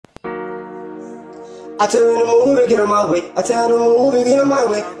I turn the move and get on my way. I turn the move and get on my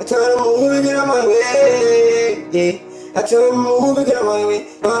way. I turn the move and get on my way. Yeah. I turn the move and get on my way.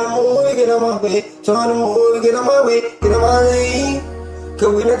 Turn the move and get on my way. Turn the move and get on my way. Get on my lane.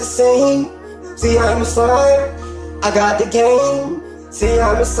 Cause we not the same. See, I'm a sign. I got the game. See,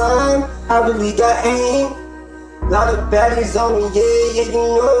 I'm a sign. I really got aim. Lot of baddies on me, yeah, you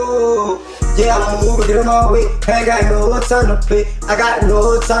know. Yeah, I'm moving, get on my way. I ain't got no time to play. I got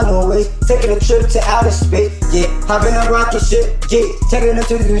no time to wait. Taking a trip to outer space, yeah. Hopping a rocket ship, yeah. Taking it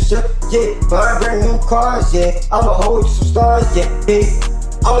to the ship, yeah. Buying brand new cars, yeah. I'ma hold you some stars, yeah.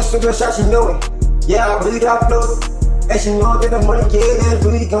 I'm a super shot, she know it. Yeah, I really got flow. And she know that the money, yeah, that's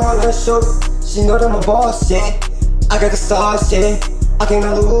really gonna show. She know that I'm a boss, yeah. I got the sauce, yeah. I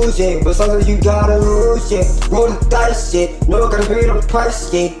cannot lose, yeah, but sometimes you gotta lose, yeah. Roll the dice, yeah, no, gotta pay the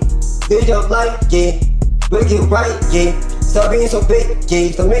price, yeah. Live your life, yeah, better get right, yeah. Stop being so big,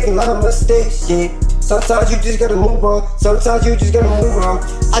 yeah, stop making a lot of mistakes, yeah. Sometimes you just gotta move on, sometimes you just gotta move on.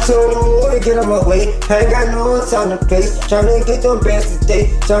 I told them to get on my way, I ain't got no time to play. Tryna get them bands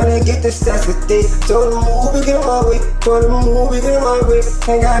today, tryna get the stats today. Told them move and get on my way, told them move and get on my way.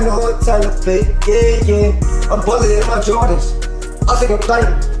 Ain't got no time to play, yeah. I'm buzzing in my Jordans. I'll take a flight.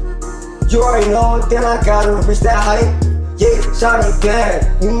 You already know, then I gotta reach that height. Yeah, shawty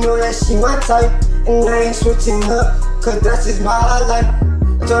bad, you know that she my type. And I ain't switching up, cause that's just my life.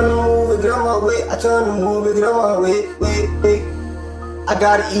 I turn the move and get on my way. I turn the move and get on my way, wait. I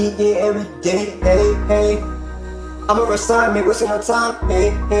gotta eat, yeah, every day, hey. I'm a assignment, wasting my time,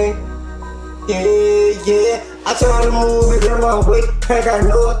 hey. Yeah. I turn the move and get on my way. I ain't got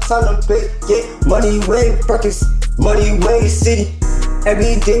no time to play, yeah. Money way, practice. Money way city.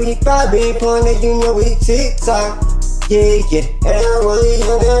 Every day we vibing, pulling it, you know we TikTok. Yeah. And I'm really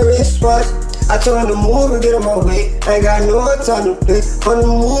on that wristwatch. I turn the move and get on my way. I ain't got no time to play. On the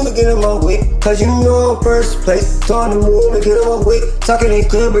move and get on my way. Cause you know I'm first place. Turn the move and get on my way. Talking ain't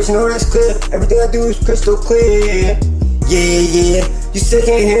clear, but you know that's clear. Everything I do is crystal clear. Yeah. You still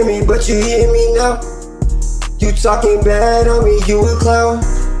can't hear me, but you hear me now. You talking bad on me, you a clown.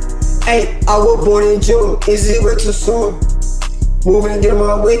 Hey, I was born in June, is it way too soon? Move and get on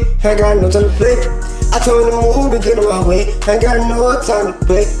my way, I got no time to play. I told them move and get on my way, I got no time to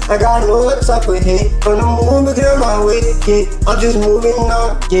play. I got no time for hate, on the move and get on my way. Yeah, I'm just moving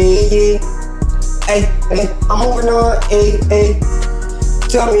on, yeah. Hey, I'm moving on, hey.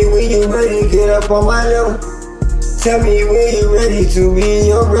 Tell me when you ready to get up on my level. Tell me when you ready to be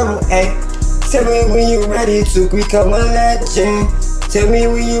your rebel, hey. Tell me when you ready to become a legend. Tell me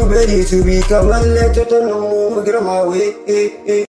when you ready to become a legend. On the move and get on my way.